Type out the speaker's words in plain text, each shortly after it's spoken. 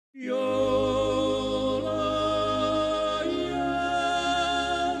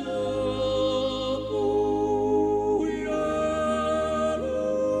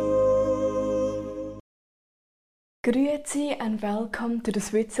Grüezi and welcome to the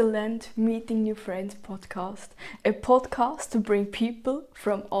Switzerland Meeting New Friends podcast, a podcast to bring people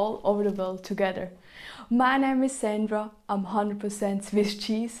from all over the world together. My name is Sandra, I'm 100% Swiss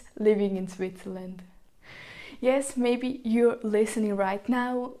cheese living in Switzerland. Yes, maybe you're listening right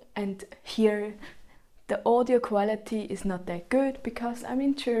now and here the audio quality is not that good because I'm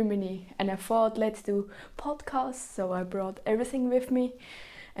in Germany and I thought let's do podcasts, so I brought everything with me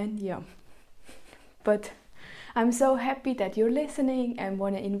and but I'm so happy that you're listening and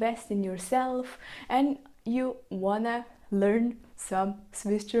want to invest in yourself and you want to learn some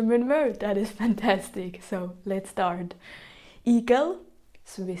Swiss German word. That is fantastic. So let's start. Igel,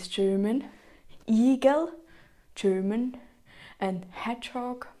 Swiss German. Eagle, German. And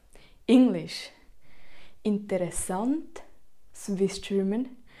hedgehog, English. Interessant, Swiss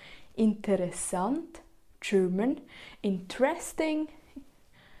German. Interessant, German. Interesting,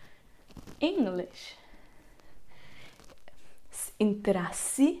 English.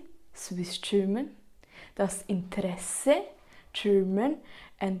 Interesse, Swiss German, das Interesse, German,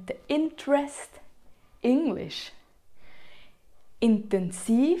 and the interest, English.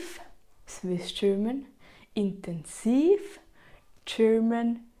 Intensiv, Swiss German, intensiv,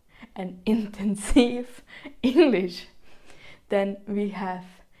 German, and intensiv, English. Then we have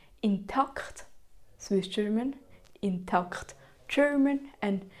intakt, Swiss German, intact, German,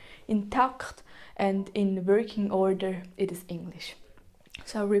 and intact, and in working order it is English.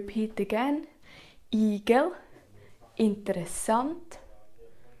 So repeat again. Igel, interessant,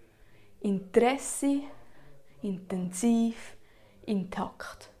 Interesse, intensiv,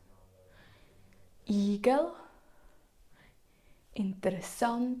 intakt. Igel,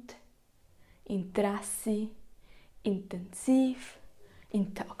 interessant, Interesse, intensiv,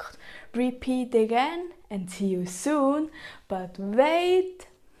 intakt. Repeat again and see you soon. But wait!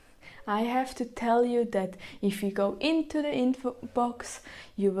 I have to tell you that if you go into the info box,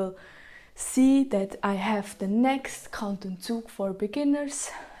 you will see that I have the next Kantonszug for Beginners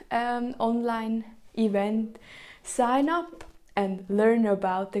online event. Sign up and learn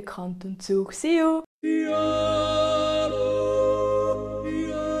about the Kantonszug. See you!